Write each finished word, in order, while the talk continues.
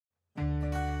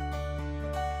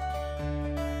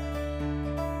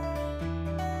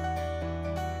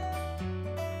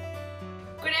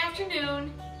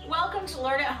afternoon. Welcome to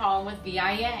Learn at Home with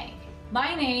VIA.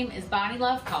 My name is Bonnie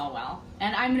Colwell,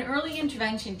 and I'm an early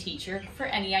intervention teacher for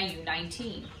NEIU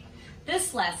 19.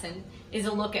 This lesson is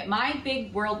a look at My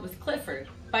Big World with Clifford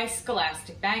by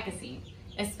Scholastic Magazine,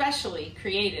 especially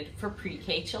created for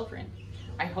pre-K children.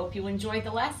 I hope you enjoy the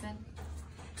lesson.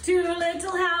 Two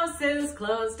little houses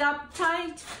closed up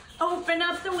tight. Open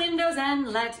up the windows and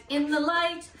let in the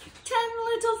light. 10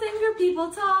 little finger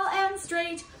people, tall and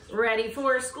straight. Ready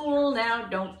for school now,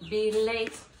 don't be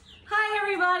late. Hi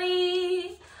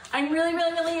everybody! I'm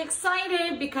really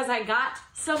excited because I got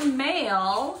some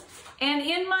mail. And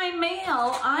in my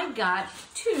mail, I got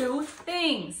two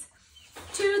things.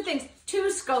 Two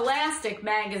Scholastic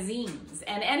magazines.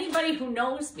 And anybody who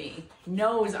knows me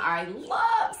knows I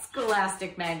love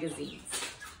Scholastic magazines.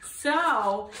 So,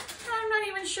 I'm not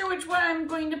even sure which one I'm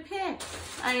going to pick.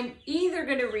 I'm either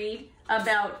going to read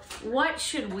about what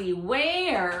should we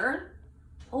wear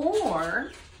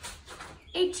or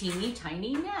a teeny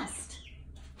tiny nest.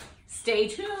 Stay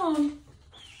tuned.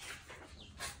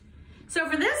 So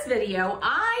for this video,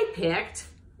 I picked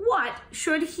what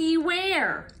should he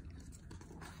wear?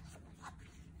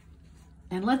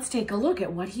 And let's take a look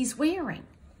at what he's wearing.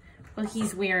 Well,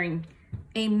 he's wearing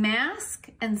a mask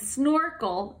and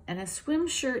snorkel and a swim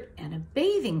shirt and a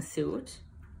bathing suit.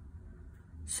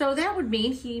 So that would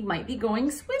mean he might be going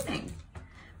swimming.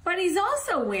 But he's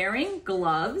also wearing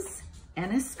gloves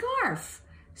and a scarf.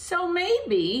 So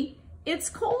maybe it's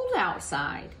cold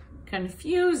outside.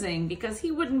 Confusing because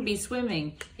he wouldn't be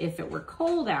swimming if it were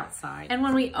cold outside. And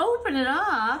when we open it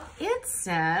up, it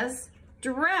says,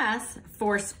 dress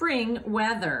for spring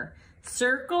weather.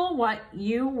 Circle what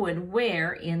you would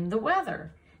wear in the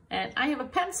weather. And I have a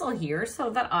pencil here so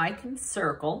that I can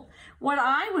circle what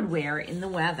I would wear in the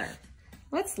weather.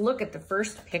 Let's look at the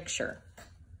first picture.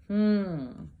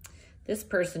 This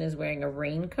person is wearing a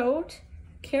raincoat,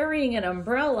 carrying an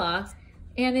umbrella,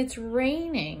 and it's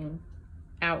raining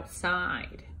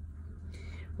outside.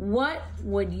 What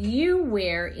would you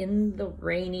wear in the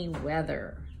rainy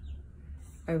weather?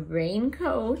 A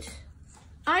raincoat,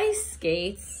 ice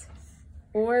skates,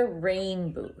 or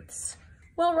rain boots?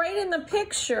 Well, right in the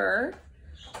picture,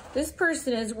 this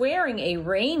person is wearing a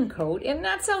raincoat, and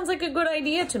that sounds like a good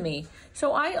idea to me.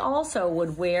 So I also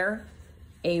would wear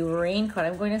a raincoat.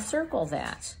 I'm going to circle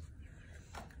that.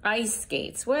 Ice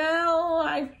skates. Well,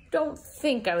 I don't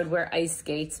think I would wear ice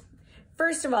skates.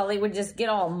 First of all, they would just get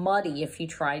all muddy if you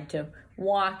tried to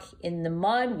walk in the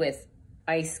mud with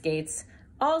ice skates.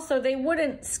 Also, they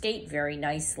wouldn't skate very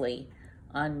nicely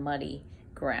on muddy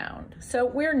ground. So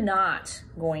we're not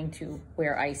going to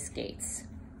wear ice skates.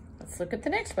 Let's look at the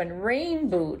next one, rain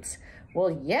boots. Well,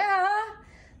 yeah,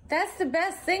 that's the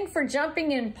best thing for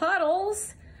jumping in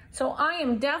puddles. So I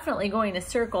am definitely going to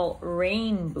circle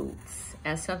rain boots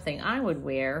as something I would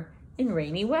wear in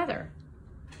rainy weather.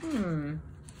 The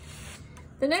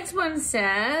next one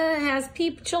has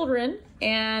peep children,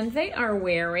 and they are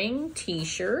wearing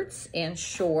t-shirts and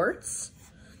shorts.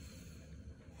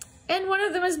 And one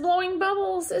of them is blowing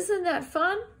bubbles. Isn't that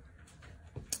fun?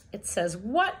 It says,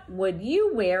 what would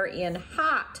you wear in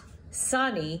hot,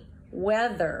 sunny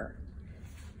weather?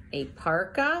 A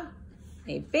parka,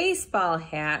 a baseball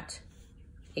hat,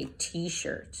 a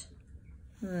t-shirt.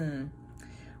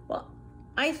 Well,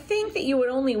 I think that you would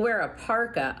only wear a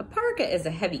parka. A parka is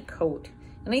a heavy coat,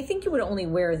 and I think you would only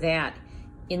wear that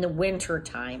in the winter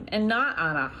time and not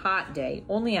on a hot day,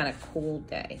 only on a cold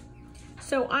day.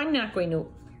 So I'm not going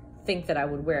to think that I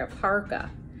would wear a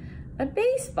parka. A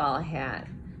baseball hat.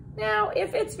 Now,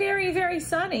 if it's very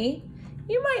sunny,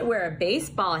 you might wear a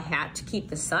baseball hat to keep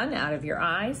the sun out of your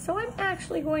eyes. So I'm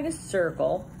actually going to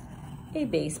circle a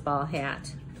baseball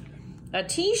hat. A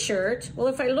t-shirt, well,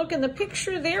 if I look in the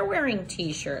picture, they're wearing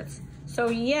t-shirts. So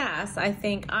yes, I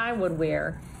think I would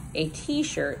wear a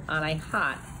t-shirt on a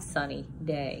hot, sunny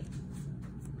day.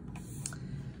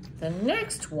 The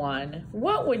next one,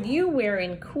 what would you wear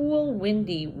in cool,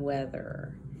 windy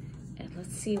weather? And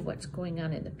let's see what's going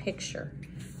on in the picture.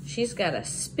 She's got a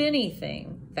spinny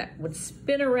thing that would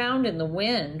spin around in the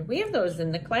wind. We have those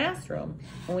in the classroom.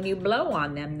 And when you blow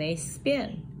on them, they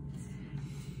spin.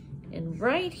 And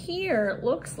right here, it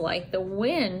looks like the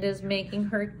wind is making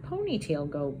her ponytail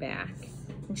go back.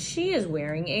 And she is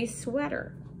wearing a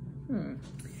sweater.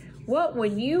 What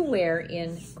would you wear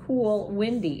in cool,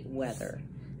 windy weather?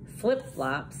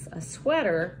 Flip-flops, a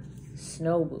sweater,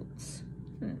 snow boots.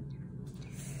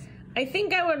 I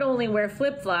think I would only wear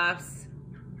flip-flops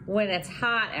when it's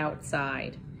hot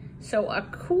outside. So a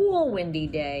cool, windy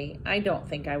day, I don't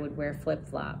think I would wear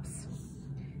flip-flops.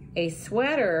 A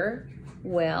sweater,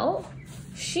 well,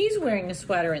 She's wearing a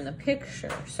sweater in the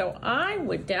picture, so I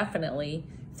would definitely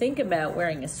think about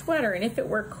wearing a sweater, and if it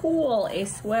were cool, a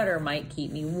sweater might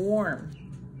keep me warm.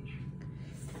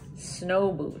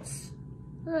 Snow boots.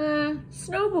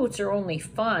 Snow boots are only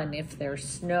fun if there's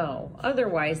snow.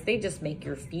 Otherwise, they just make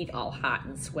your feet all hot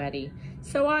and sweaty.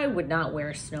 So I would not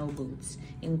wear snow boots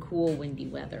in cool, windy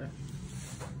weather.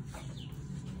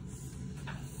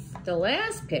 The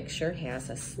last picture has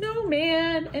a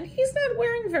snowman, and he's not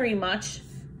wearing very much.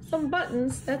 Some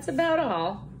buttons, that's about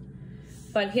all.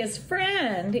 But his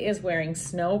friend is wearing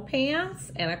snow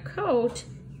pants and a coat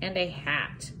and a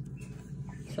hat.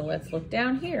 So let's look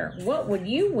down here. What would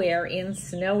you wear in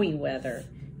snowy weather?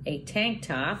 A tank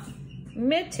top,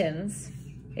 mittens,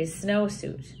 a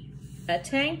snowsuit. A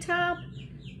tank top?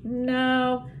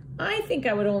 No, I think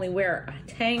I would only wear a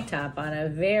tank top on a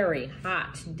very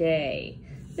hot day.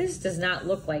 This does not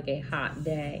look like a hot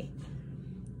day.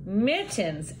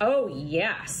 Mittens, oh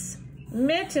yes.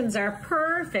 Mittens are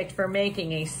perfect for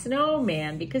making a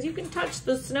snowman because you can touch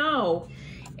the snow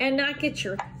and not get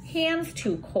your hands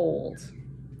too cold.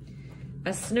 A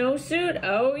snowsuit,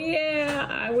 oh yeah,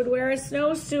 I would wear a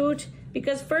snowsuit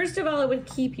because first of all, it would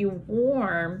keep you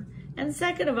warm, and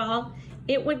second of all,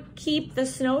 it would keep the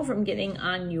snow from getting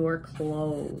on your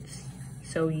clothes.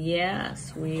 So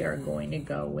yes, we are going to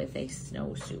go with a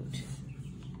snowsuit.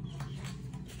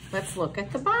 Let's look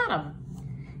at the bottom.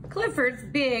 Clifford's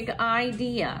big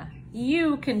idea.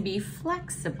 You can be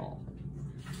flexible.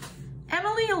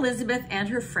 Emily Elizabeth and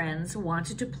her friends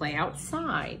wanted to play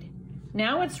outside.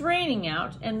 Now it's raining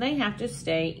out and they have to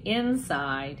stay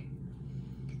inside.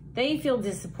 They feel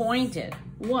disappointed.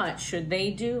 What should they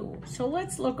do? So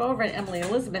let's look over at Emily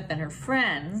Elizabeth and her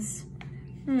friends.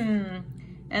 And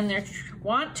they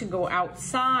want to go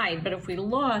outside, but if we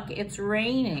look, it's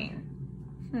raining.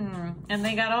 And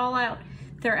they got all out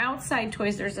their outside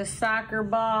toys. There's a soccer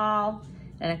ball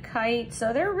and a kite.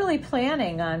 So they're really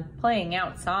planning on playing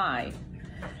outside.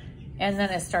 And then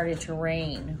it started to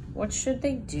rain. What should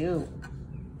they do?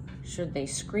 Should they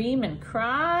scream and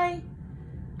cry?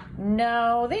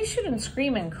 No, they shouldn't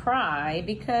scream and cry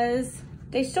because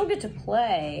they still get to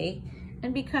play.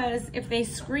 And because if they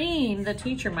scream, the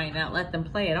teacher might not let them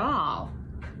play at all,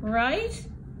 right?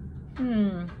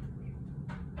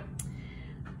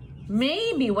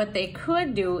 Maybe what they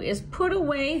could do is put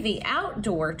away the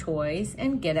outdoor toys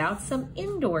and get out some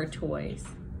indoor toys.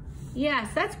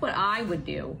 Yes, that's what I would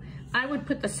do. I would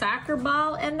put the soccer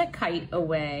ball and the kite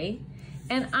away,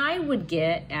 and I would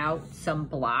get out some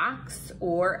blocks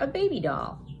or a baby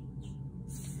doll.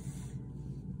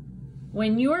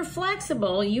 When you're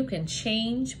flexible, you can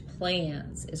change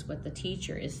plans, is what the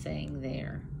teacher is saying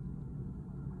there.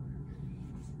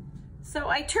 So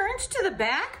I turned to the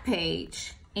back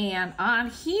page, and on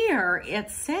here it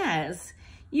says,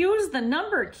 use the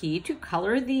number key to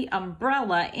color the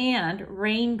umbrella and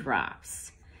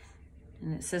raindrops.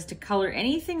 And it says to color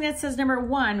anything that says number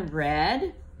 1,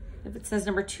 red. If it says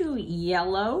number 2,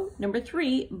 yellow. Number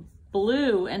 3,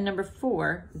 blue. And number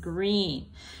 4, green.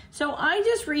 So I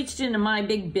just reached into my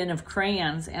big bin of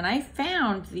crayons and I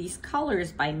found these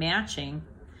colors by matching.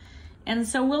 And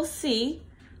so we'll see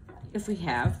if we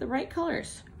have the right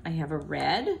colors. I have a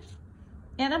red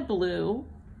and a blue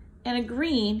and a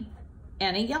green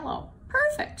and a yellow.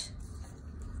 Perfect.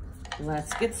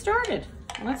 Let's get started.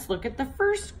 Let's look at the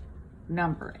first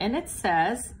number, and it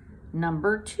says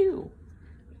number 2.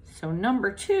 So number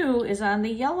 2 is on the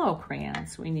yellow crayon.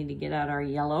 So we need to get out our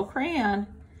yellow crayon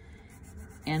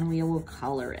and we will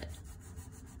color it.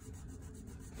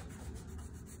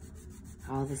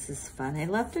 Oh, this is fun. I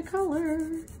love to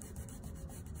color.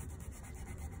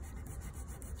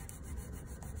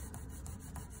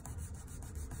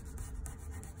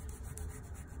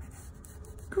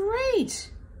 Great.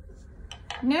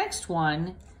 Next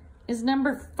one is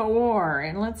number 4,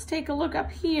 and let's take a look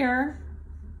up here.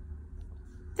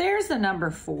 There's the number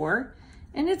 4,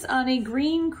 and it's on a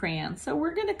green crayon, so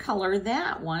we're going to color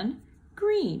that one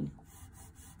green.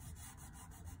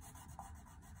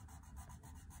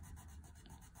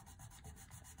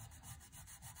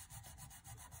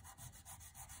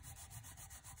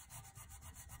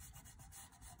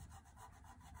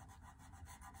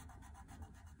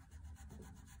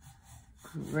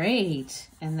 Great,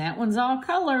 and that one's all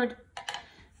colored.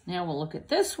 Now we'll look at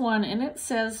this one, and it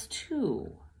says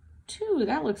 2. 2,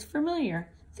 that looks familiar.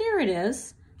 There it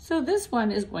is. So this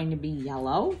one is going to be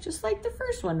yellow, just like the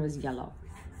first one was yellow.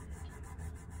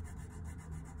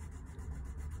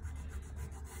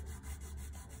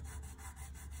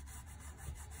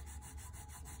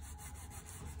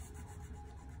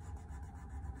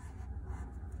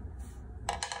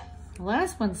 The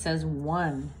last one says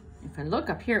 1. If I look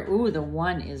up here, ooh, the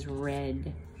 1 is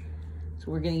red.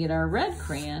 So we're gonna get our red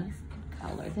crayon and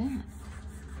color that.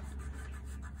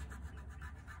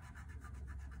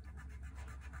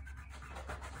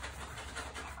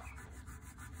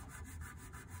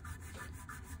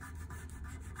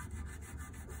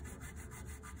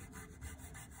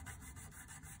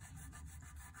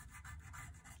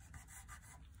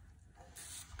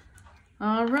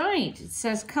 All right, it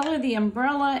says color the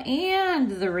umbrella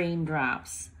and the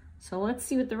raindrops. So let's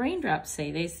see what the raindrops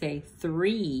say. They say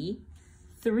 3,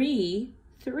 3,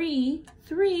 3,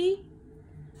 3.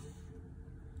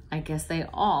 I guess they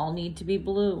all need to be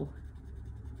blue.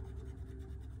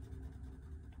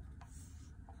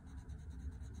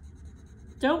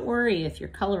 Don't worry if your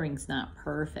coloring's not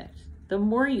perfect. The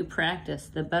more you practice,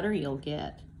 the better you'll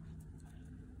get.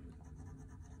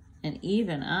 And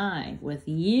even I, with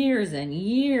years and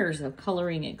years of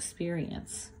coloring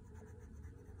experience,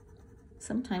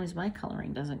 sometimes my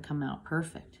coloring doesn't come out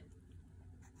perfect.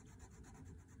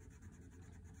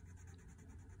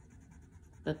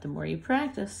 But the more you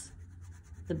practice,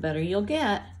 the better you'll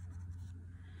get.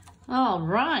 All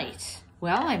right.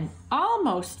 Well, I'm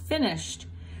almost finished.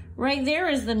 Right there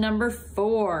is the number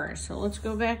 4. So let's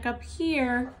go back up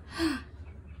here.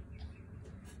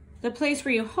 The place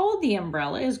where you hold the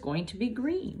umbrella is going to be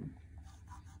green.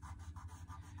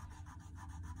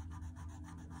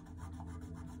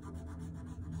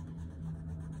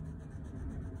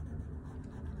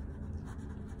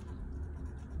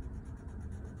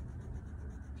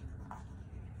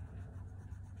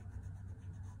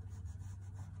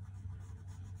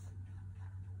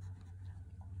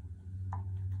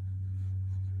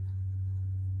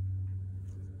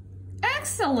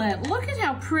 Excellent! Look at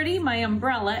how pretty my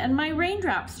umbrella and my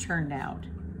raindrops turned out.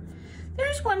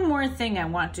 There's one more thing I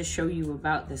want to show you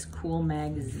about this cool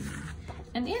magazine,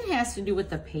 and it has to do with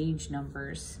the page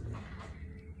numbers.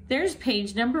 There's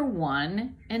page number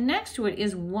 1, and next to it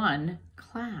is 1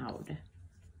 cloud.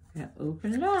 I'm gonna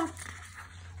open it up.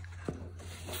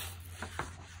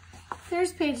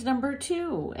 There's page number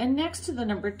 2, and next to the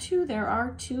number 2 there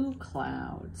are 2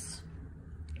 clouds.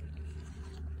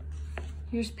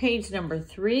 Here's page number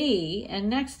 3, and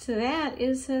next to that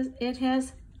it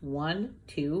has 1,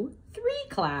 2, 3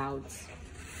 clouds.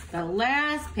 The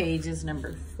last page is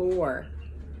number 4,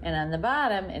 and on the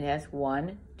bottom it has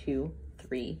 1, 2,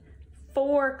 3,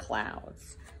 4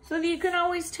 clouds. So that you can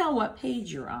always tell what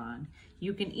page you're on.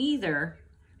 You can either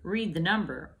read the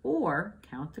number or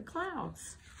count the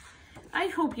clouds. I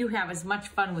hope you have as much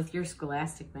fun with your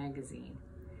Scholastic magazine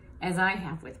as I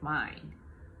have with mine.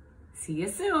 See you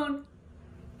soon.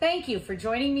 Thank you for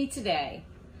joining me today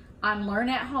on Learn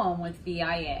at Home with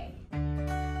VIA.